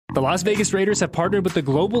The Las Vegas Raiders have partnered with the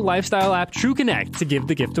global lifestyle app TrueConnect to give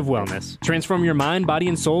the gift of wellness. Transform your mind, body,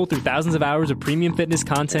 and soul through thousands of hours of premium fitness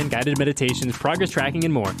content, guided meditations, progress tracking,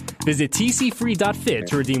 and more. Visit tcfree.fit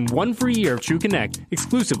to redeem 1 free year of TrueConnect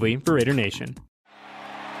exclusively for Raider Nation.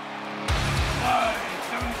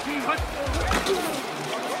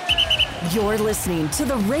 You're listening to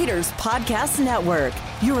the Raiders Podcast Network,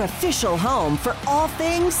 your official home for all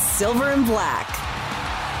things silver and black.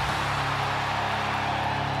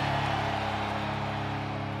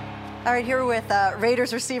 All right, here with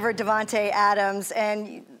Raiders receiver Davante Adams,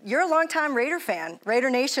 and you're a longtime Raider fan. Raider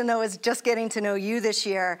Nation, though, is just getting to know you this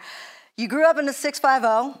year. You grew up in the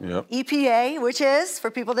 650 EPA, which is, for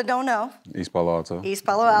people that don't know, East Palo Alto. East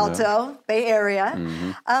Palo Alto, Bay Area.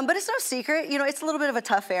 But it's no secret, it's a little bit of a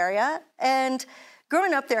tough area. And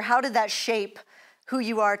growing up there, how did that shape who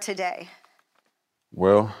you are today?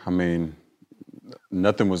 Well, I mean,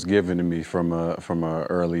 nothing was given to me from a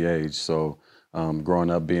early age. So growing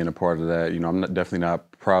up, being a part of that, I'm definitely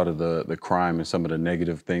not proud of the crime and some of the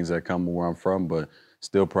negative things that come where I'm from, but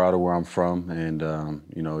still proud of where I'm from. And,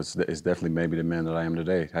 it's definitely maybe the man that I am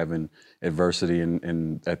today. Having adversity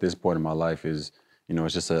and at this point in my life is,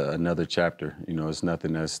 it's just another chapter. It's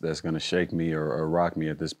nothing that's going to shake me or rock me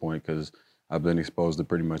at this point, because I've been exposed to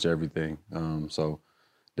pretty much everything. So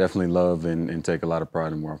definitely love and take a lot of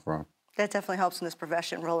pride in where I'm from. That definitely helps in this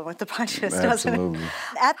profession, rolling with the punches, doesn't it?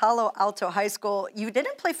 At Palo Alto High School, you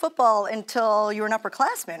didn't play football until you were an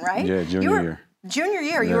upperclassman, right? Yeah, junior year. Junior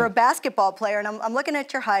year, you were a basketball player, and I'm looking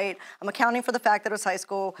at your height. I'm accounting for the fact that it was high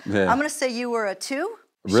school. Yeah. I'm going to say you were a 2?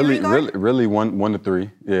 Really, 1 to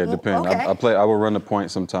 3. Yeah, it depends. Okay. I would run the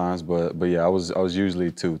point sometimes, but yeah, I was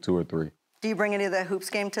usually 2 or 3. Do you bring any of the hoops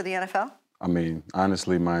game to the NFL? I mean,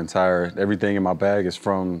 honestly, everything in my bag is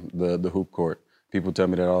from the hoop court. People tell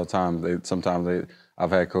me that all the time.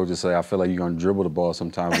 I've had coaches say, I feel like you're going to dribble the ball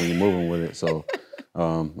sometimes when you're moving with it. So,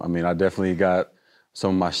 I definitely got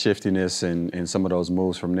some of my shiftiness and some of those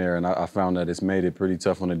moves from there. And I found that it's made it pretty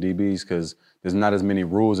tough on the DBs because there's not as many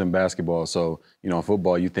rules in basketball. So, in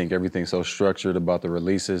football, you think everything's so structured about the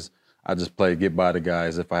releases. I just get by the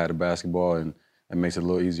guys if I had a basketball, and it makes it a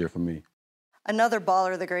little easier for me. Another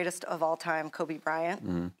baller, the greatest of all time, Kobe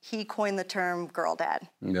Bryant, he coined the term girl dad.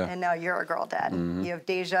 Yeah. And now you're a girl dad. You have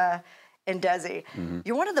Deja and Desi.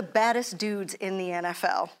 You're one of the baddest dudes in the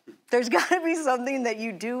NFL. There's got to be something that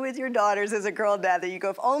you do with your daughters as a girl dad that you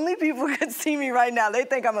go, if only people could see me right now, they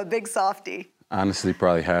think I'm a big softie. Honestly,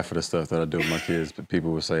 probably half of the stuff that I do with my kids, but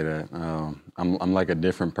people would say that. I'm like a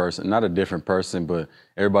different person. Not a different person, but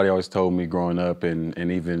everybody always told me growing up and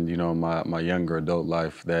even, my younger adult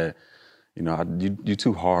life that, you're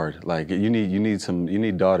too hard. Like you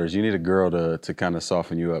need daughters. You need a girl to kind of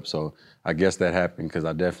soften you up. So I guess that happened because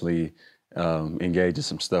I definitely engaged in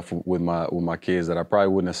some stuff with my kids that I probably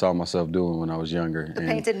wouldn't have saw myself doing when I was younger. The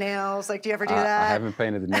painted nails. Like, do you ever do that? I haven't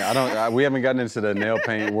painted the nails. We haven't gotten into the nail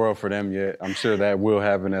paint world for them yet. I'm sure that will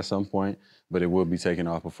happen at some point, but it will be taken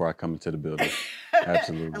off before I come into the building.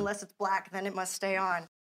 Absolutely. Unless it's black, then it must stay on.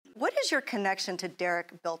 What is your connection to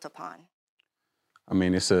Derek built upon? I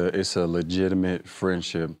mean, it's a legitimate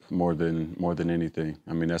friendship more than anything.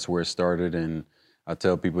 I mean, that's where it started, and I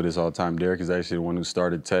tell people this all the time. Derek is actually the one who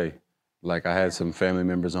started Tay. Like, I had some family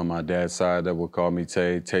members on my dad's side that would call me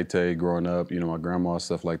Tay growing up, my grandma,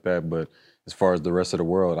 stuff like that. But as far as the rest of the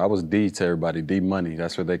world, I was D to everybody, D Money.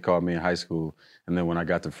 That's what they called me in high school. And then when I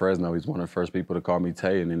got to Fresno, he's one of the first people to call me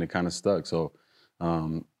Tay, and then it kind of stuck. So,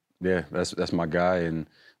 that's my guy, and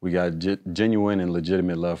we got genuine and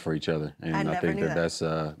legitimate love for each other, and I think that's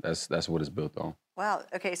what it's built on. Wow.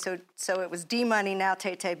 Okay. So it was D Money, now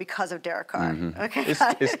Tay because of Derek Carr. Okay.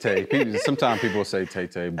 It's Tay. Sometimes people say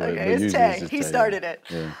Tay, but it's usually Tay. It's just He Tay. started it.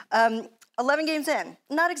 Yeah. 11 games in,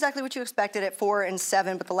 not exactly what you expected at 4 and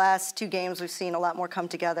 7, but the last 2 games we've seen a lot more come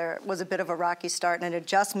together. It was a bit of a rocky start and an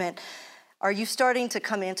adjustment. Are you starting to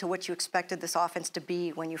come into what you expected this offense to be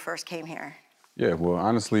when you first came here? Yeah, well,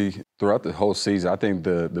 honestly, throughout the whole season, I think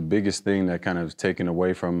the biggest thing that kind of taken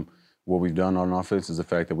away from what we've done on offense is the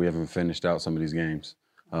fact that we haven't finished out some of these games.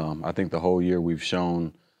 I think the whole year we've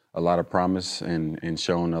shown a lot of promise and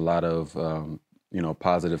shown a lot of,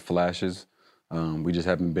 positive flashes. We just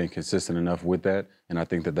haven't been consistent enough with that, and I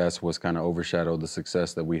think that's what's kind of overshadowed the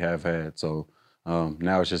success that we have had. So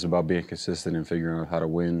now it's just about being consistent and figuring out how to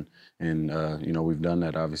win, and, we've done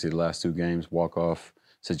that, obviously, the last 2 games, walk-off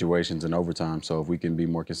situations in overtime. So if we can be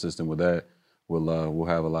more consistent with that, we'll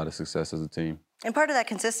have a lot of success as a team. And part of that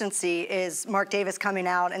consistency is Mark Davis coming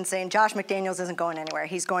out and saying Josh McDaniels isn't going anywhere.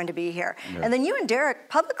 He's going to be here. Yeah. And then you and Derek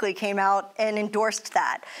publicly came out and endorsed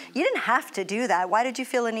that. You didn't have to do that. Why did you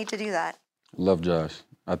feel a need to do that? Love Josh.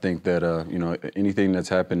 I think that, anything that's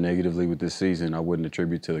happened negatively with this season, I wouldn't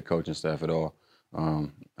attribute to the coaching staff at all.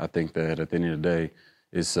 I think that at the end of the day,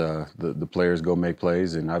 it's the players go make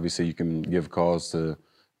plays, and obviously you can give calls to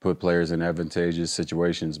put players in advantageous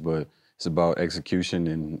situations, but it's about execution,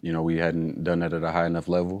 and, we hadn't done that at a high enough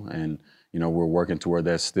level, and, we're working toward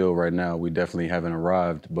that still right now. We definitely haven't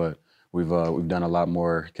arrived, but we've done a lot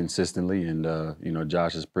more consistently, and,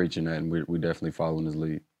 Josh is preaching that, and we're definitely following his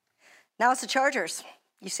lead. Now it's the Chargers.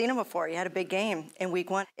 You've seen him before. You had a big game in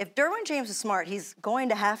week 1. If Derwin James is smart, he's going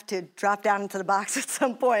to have to drop down into the box at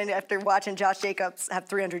some point after watching Josh Jacobs have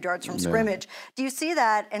 300 yards from scrimmage. Do you see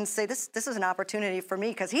that and say, this is an opportunity for me?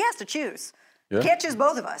 Because he has to choose. Yeah. He can't choose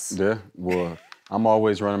both of us. Yeah, well, I'm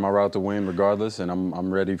always running my route to win regardless, and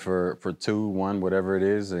I'm ready for 2, 1, whatever it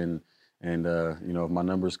is. And if my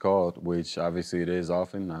number's called, which obviously it is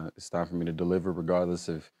often, it's time for me to deliver regardless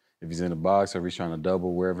if he's in the box or if he's trying to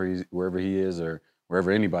double wherever he is or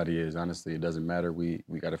wherever anybody is. Honestly, it doesn't matter. We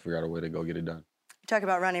got to figure out a way to go get it done. You talk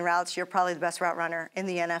about running routes. You're probably the best route runner in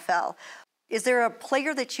the NFL. Is there a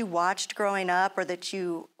player that you watched growing up or that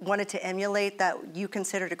you wanted to emulate that you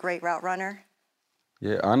considered a great route runner?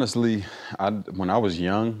 Yeah, honestly, when I was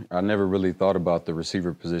young, I never really thought about the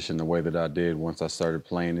receiver position the way that I did once I started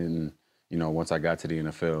playing in, once I got to the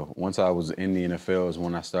NFL. Once I was in the NFL is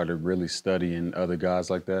when I started really studying other guys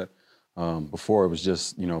like that. Before it was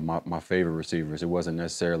just, my favorite receivers. It wasn't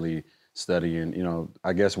necessarily studying,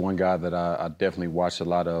 I guess one guy that I definitely watched a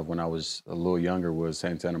lot of when I was a little younger was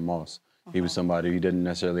Santana Moss. He was somebody, he didn't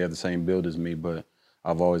necessarily have the same build as me, but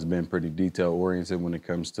I've always been pretty detail oriented when it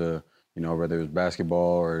comes to, whether it was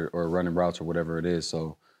basketball or running routes or whatever it is.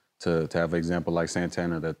 So to have an example like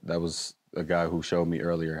Santana, that was a guy who showed me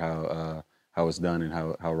earlier how it's done and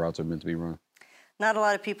how routes are meant to be run. Not a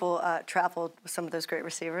lot of people traveled with some of those great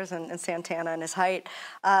receivers and Santana and his height.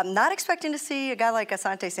 Not expecting to see a guy like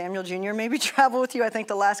Asante Samuel Jr. maybe travel with you. I think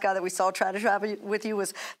the last guy that we saw try to travel with you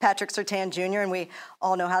was Patrick Surtain Jr., and we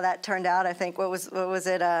all know how that turned out. I think, what was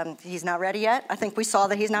it? He's not ready yet? I think we saw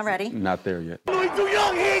that he's not ready. Not there yet. He's too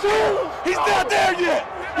young. He's not there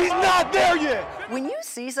yet. He's not there yet. When you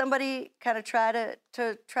see somebody kind of try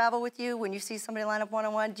to travel with you, when you see somebody line up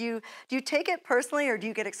one-on-one, do you take it personally or do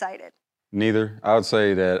you get excited? Neither. I would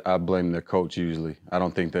say that I blame the coach usually. I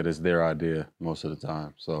don't think that it's their idea most of the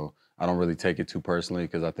time. So I don't really take it too personally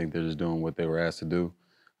because I think they're just doing what they were asked to do.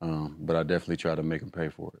 But I definitely try to make them pay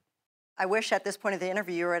for it. I wish at this point of the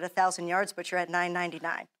interview you were at 1,000 yards, but you're at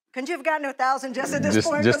 999. Couldn't you have gotten to 1,000 just at this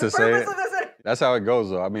point? Just for the to say it. Of this? That's how it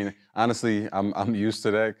goes, though. I mean, honestly, I'm used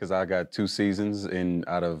to that because I got 2 seasons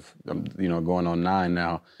out of going on 9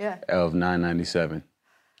 now of 997.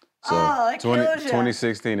 So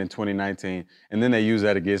 2016 and 2019, and then they use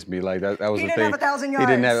that against me. Like that was the thing. He didn't have 1,000 yards.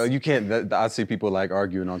 He didn't have. You can't. I see people like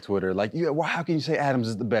arguing on Twitter, like, well, how can you say Adams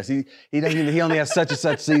is the best? He only has such and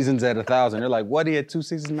such seasons at 1,000. They're like, what? He had 2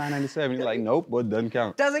 seasons, 997. You're like, nope, well, it doesn't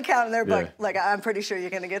count. Doesn't count in their book. Like, I'm pretty sure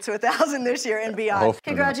you're going to get to 1,000 this year and beyond.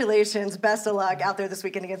 Congratulations, best of luck out there this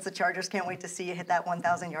weekend against the Chargers. Can't wait to see you hit that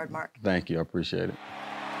 1,000-yard mark. Thank you, I appreciate it.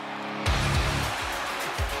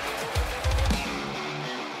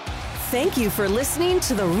 Thank you for listening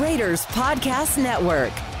to the Raiders Podcast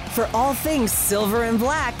Network. For all things silver and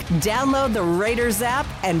black, download the Raiders app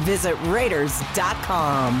and visit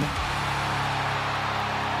Raiders.com.